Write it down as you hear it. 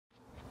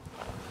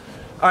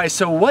Alright,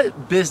 so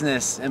what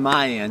business am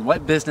I in?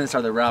 What business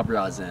are the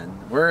RawBrahs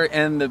in? We're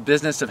in the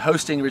business of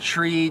hosting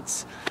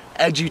retreats,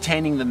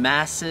 edutaining the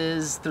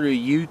masses through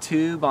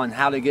YouTube on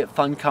how to get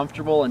fun,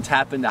 comfortable, and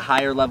tap into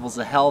higher levels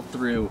of health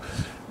through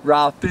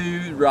raw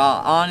food,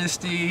 raw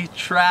honesty,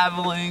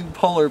 traveling,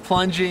 polar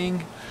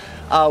plunging.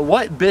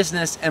 What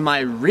business am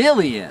I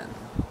really in?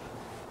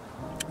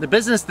 The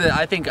business that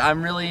I think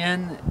I'm really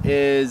in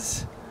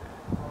is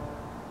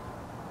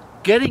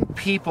getting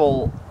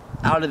people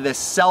out of the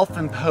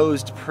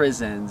self-imposed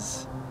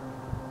prisons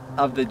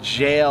of the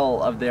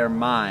jail of their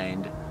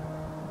mind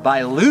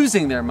by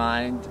losing their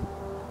mind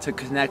to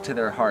connect to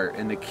their heart.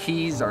 And the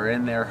keys are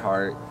in their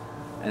heart,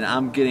 and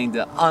I'm getting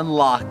to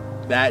unlock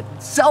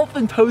that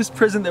self-imposed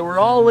prison that we're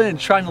all in,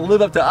 trying to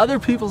live up to other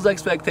people's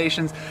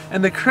expectations.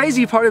 And the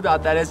crazy part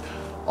about that is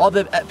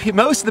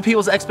most of the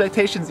people's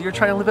expectations that you're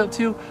trying to live up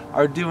to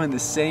are doing the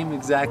same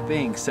exact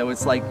thing. So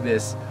it's like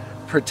this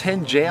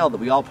pretend jail that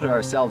we all put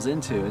ourselves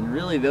into, and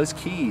really those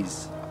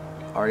keys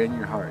are in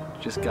your heart.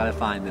 Just gotta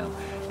find them.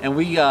 And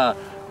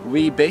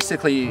we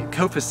basically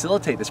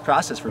co-facilitate this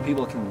process where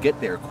people can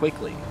get there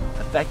quickly,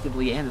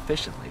 effectively, and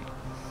efficiently.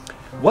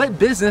 What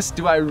business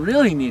do I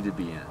really need to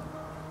be in?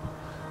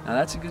 Now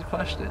that's a good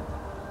question.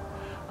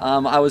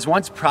 I was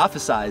once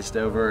prophesized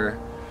over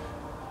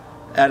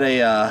at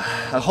a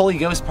Holy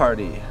Ghost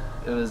party.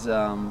 It was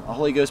a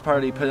Holy Ghost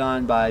party put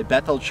on by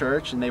Bethel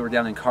Church, and they were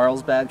down in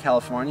Carlsbad,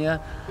 California.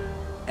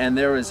 And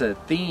there was a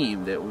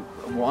theme that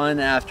one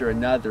after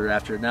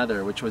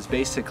another, which was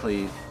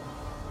basically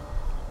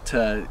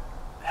to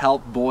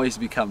help boys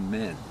become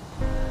men.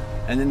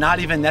 And not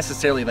even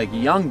necessarily like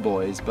young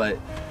boys, but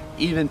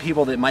even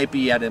people that might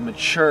be at a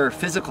mature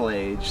physical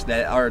age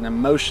that are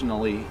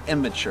emotionally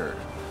immature.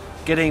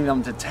 Getting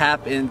them to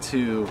tap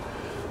into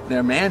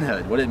their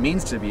manhood, what it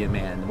means to be a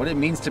man, what it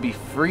means to be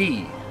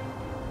free,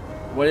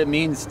 what it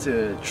means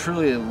to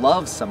truly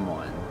love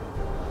someone,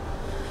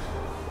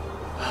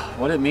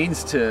 what it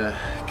means to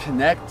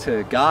connect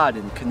to God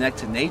and connect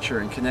to nature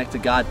and connect to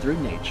God through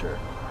nature.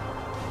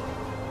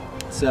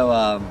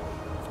 So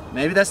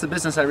maybe that's the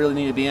business I really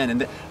need to be in.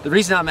 And the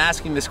reason I'm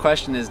asking this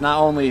question is not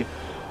only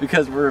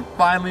because we're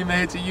finally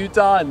made it to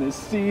Utah and the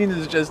scene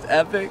is just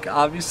epic.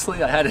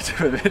 Obviously, I had to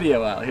do a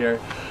video out here.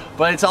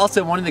 But it's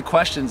also one of the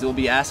questions we'll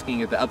be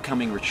asking at the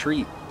upcoming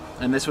retreat.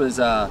 And this was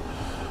a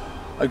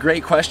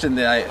great question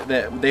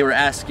that they were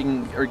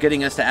asking, or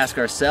getting us to ask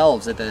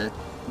ourselves at the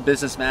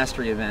Business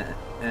Mastery event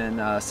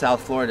in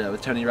South Florida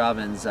with Tony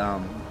Robbins.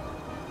 And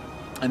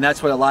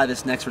that's what a lot of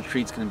this next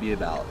retreat's going to be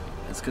about.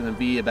 It's going to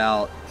be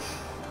about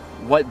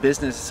what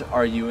business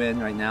are you in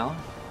right now?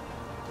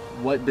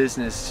 What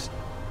business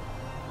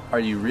are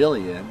you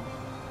really in?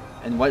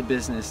 And what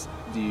business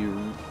do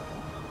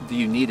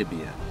you need to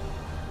be in?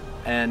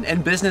 And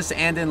in business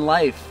and in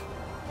life,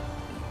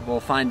 we'll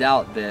find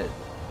out that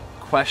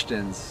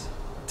questions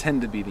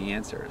tend to be the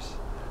answers.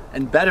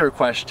 And better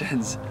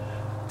questions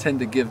tend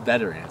to give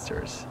better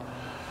answers.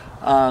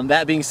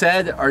 That being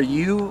said, are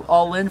you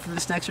all in for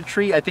this next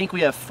retreat? I think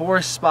we have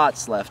 4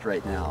 spots left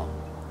right now.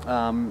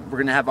 We're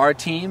going to have our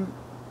team,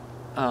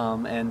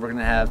 and we're going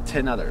to have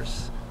 10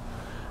 others.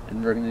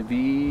 And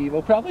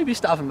we'll probably be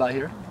stopping by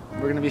here.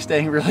 We're going to be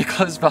staying really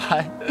close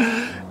by.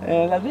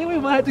 And I think we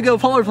might have to go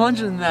polar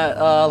plunging in that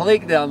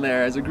lake down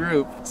there as a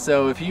group.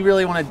 So if you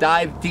really want to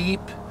dive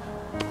deep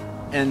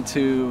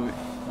into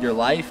your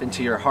life,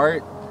 into your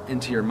heart,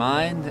 into your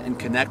mind, and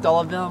connect all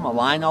of them,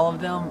 align all of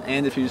them,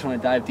 and if you just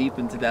want to dive deep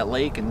into that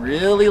lake and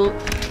really,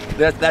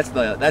 that's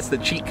the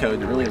cheat code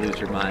to really lose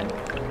your mind.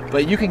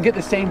 But you can get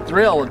the same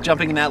thrill of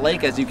jumping in that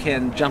lake as you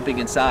can jumping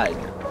inside.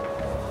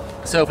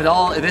 So if it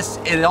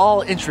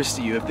all interests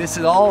you, if this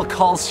at all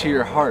calls to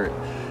your heart,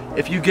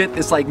 if you get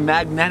this like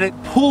magnetic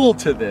pull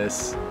to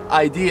this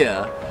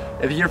idea,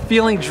 if you're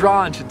feeling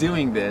drawn to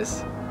doing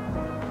this,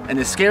 and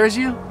it scares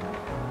you,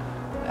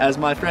 as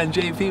my friend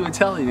JP would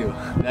tell you,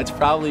 that's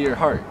probably your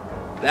heart.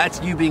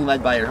 That's you being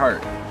led by your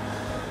heart.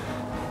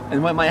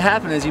 And what might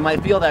happen is you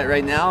might feel that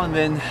right now, and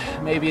then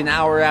maybe an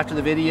hour after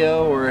the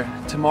video, or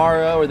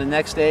tomorrow, or the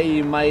next day,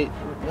 you might,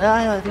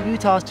 well, I think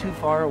Utah's too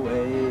far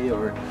away,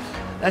 or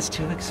that's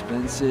too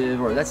expensive,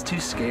 or that's too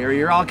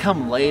scary, or I'll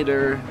come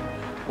later.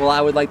 Well,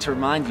 I would like to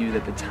remind you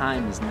that the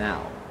time is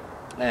now.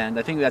 And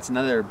I think that's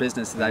another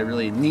business that I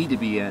really need to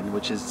be in,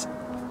 which is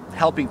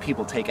helping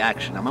people take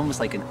action. I'm almost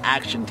like an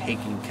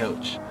action-taking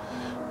coach.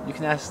 You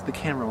can ask the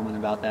camera woman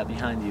about that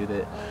behind you.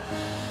 That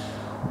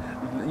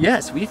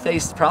yes, we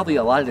face probably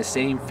a lot of the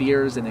same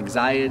fears and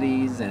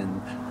anxieties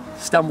and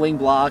stumbling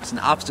blocks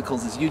and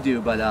obstacles as you do,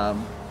 but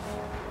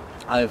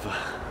I've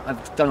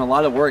done a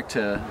lot of work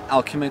to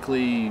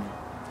alchemically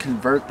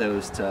convert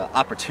those to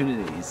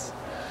opportunities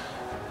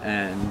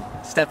and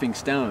stepping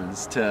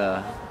stones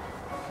to,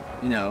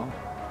 you know,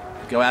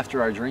 go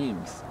after our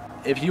dreams.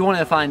 If you want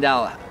to find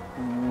out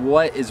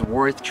what is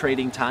worth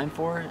trading time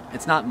for,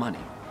 it's not money.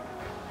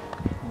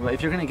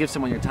 If you're going to give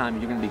someone your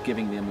time, you're going to be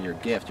giving them your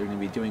gift. You're going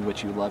to be doing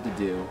what you love to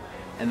do.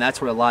 And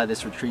that's what a lot of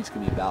this retreat's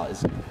going to be about,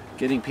 is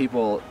getting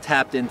people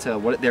tapped into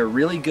what they're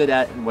really good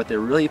at and what they're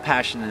really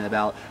passionate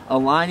about,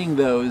 aligning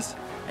those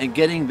and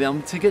getting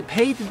them to get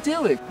paid to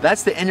do it.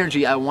 That's the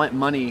energy I want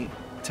money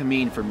to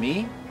mean for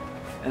me,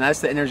 and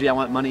that's the energy I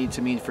want money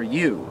to mean for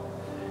you.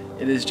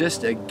 It is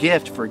just a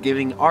gift for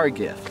giving our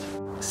gift.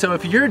 So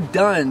if you're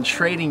done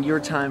trading your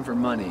time for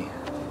money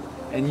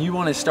and you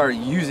want to start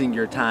using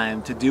your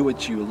time to do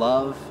what you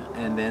love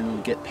and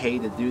then get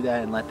paid to do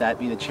that and let that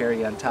be the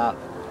cherry on top,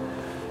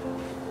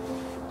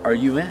 are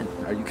you in?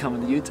 Are you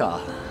coming to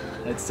Utah?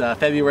 It's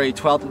February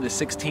 12th to the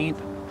 16th.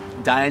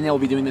 Diana will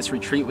be doing this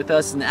retreat with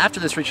us, and after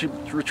this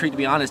retreat, to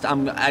be honest,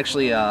 I'm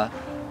actually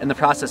in the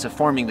process of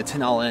forming the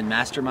TENALLIN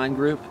mastermind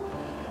group,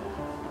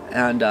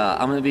 and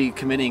I'm going to be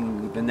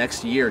committing the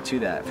next year to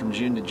that from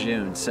June to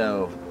June.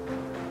 So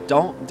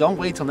don't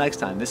wait till next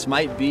time. This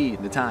might be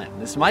the time.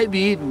 This might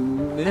be,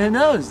 who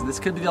knows, this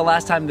could be the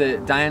last time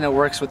that Diana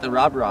works with the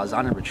RawBrahs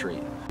on a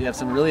retreat. We have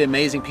some really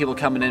amazing people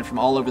coming in from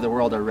all over the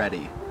world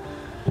already.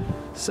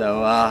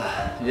 So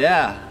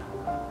yeah,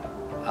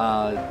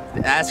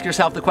 ask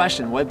yourself the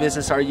question, what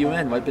business are you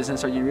in? What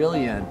business are you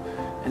really in?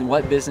 And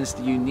what business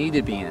do you need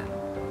to be in?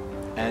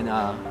 And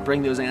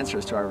bring those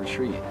answers to our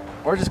retreat,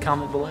 or just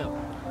comment below.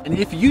 And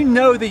if you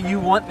know that you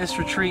want this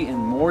retreat and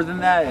more than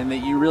that, and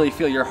that you really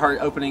feel your heart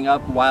opening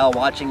up while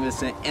watching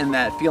this and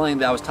that feeling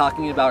that I was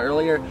talking about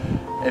earlier,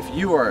 if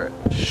you are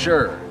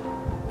sure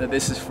that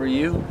this is for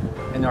you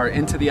and are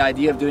into the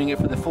idea of doing it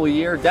for the full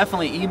year,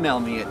 definitely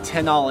email me at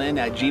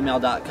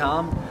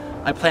tenallin@gmail.com.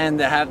 I plan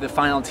to have the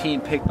final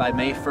team picked by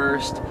May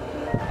 1st.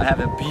 I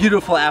have a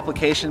beautiful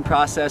application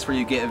process where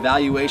you get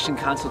evaluation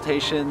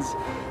consultations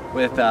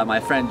with my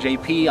friend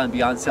JP on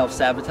Beyond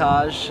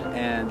Self-Sabotage,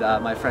 and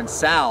my friend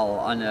Sal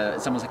on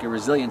it's almost like a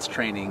resilience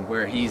training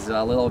where he's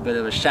a little bit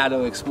of a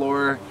shadow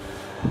explorer.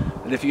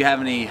 And if you have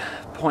any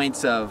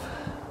points of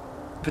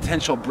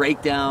potential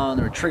breakdown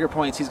or trigger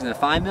points, he's going to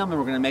find them, and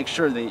we're going to make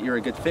sure that you're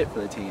a good fit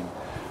for the team.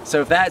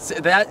 So if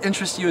that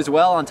interests you as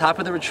well, on top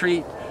of the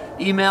retreat,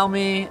 email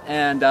me,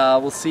 and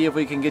we'll see if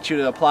we can get you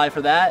to apply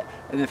for that.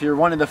 And if you're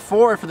one of the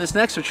 4 for this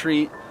next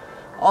retreat,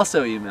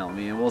 also email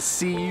me, and we'll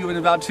see you in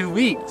about 2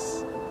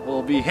 weeks.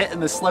 We'll be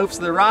hitting the slopes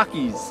of the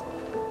Rockies.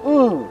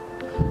 Do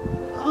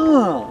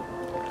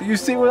you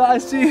see what I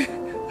see?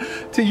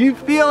 Do you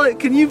feel it?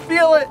 Can you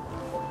feel it?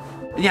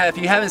 Yeah, if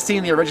you haven't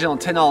seen the original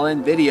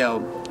TENALLIN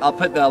video, I'll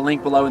put the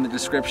link below in the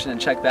description and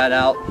check that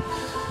out.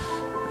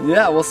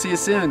 Yeah, we'll see you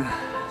soon.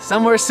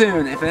 Somewhere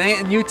soon. If it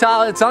ain't in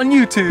Utah, it's on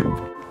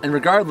YouTube. And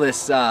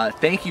regardless,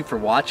 thank you for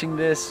watching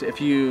this.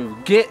 If you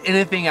get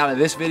anything out of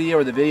this video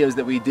or the videos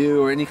that we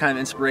do, or any kind of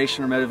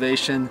inspiration or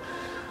motivation,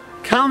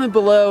 comment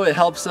below. It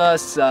helps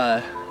us.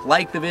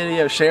 Like the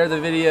video, share the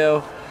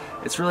video.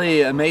 It's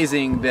really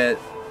amazing that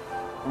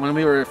when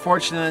we were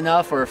fortunate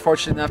enough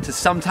to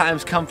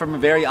sometimes come from a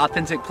very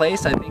authentic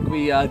place, I think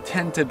we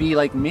tend to be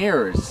like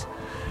mirrors,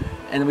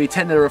 and we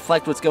tend to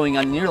reflect what's going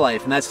on in your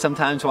life. And that's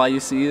sometimes why you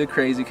see the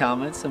crazy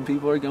comments. Some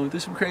people are going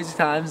through some crazy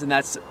times, and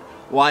that's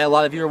why a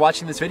lot of you are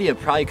watching this video,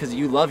 probably because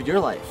you love your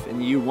life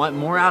and you want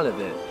more out of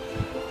it.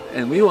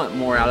 And we want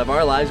more out of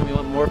our lives, and we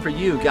want more for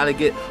you. Got to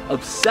get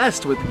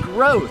obsessed with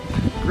growth,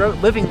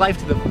 living life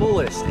to the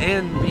fullest,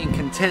 and being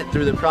content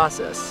through the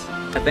process.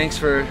 Thanks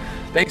for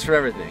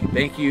everything.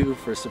 Thank you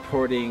for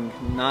supporting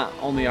not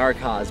only our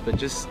cause, but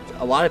just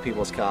a lot of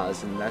people's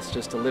cause, and that's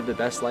just to live the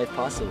best life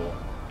possible.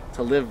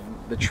 To live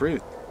the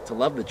truth, to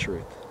love the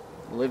truth.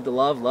 Live to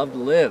love to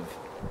live.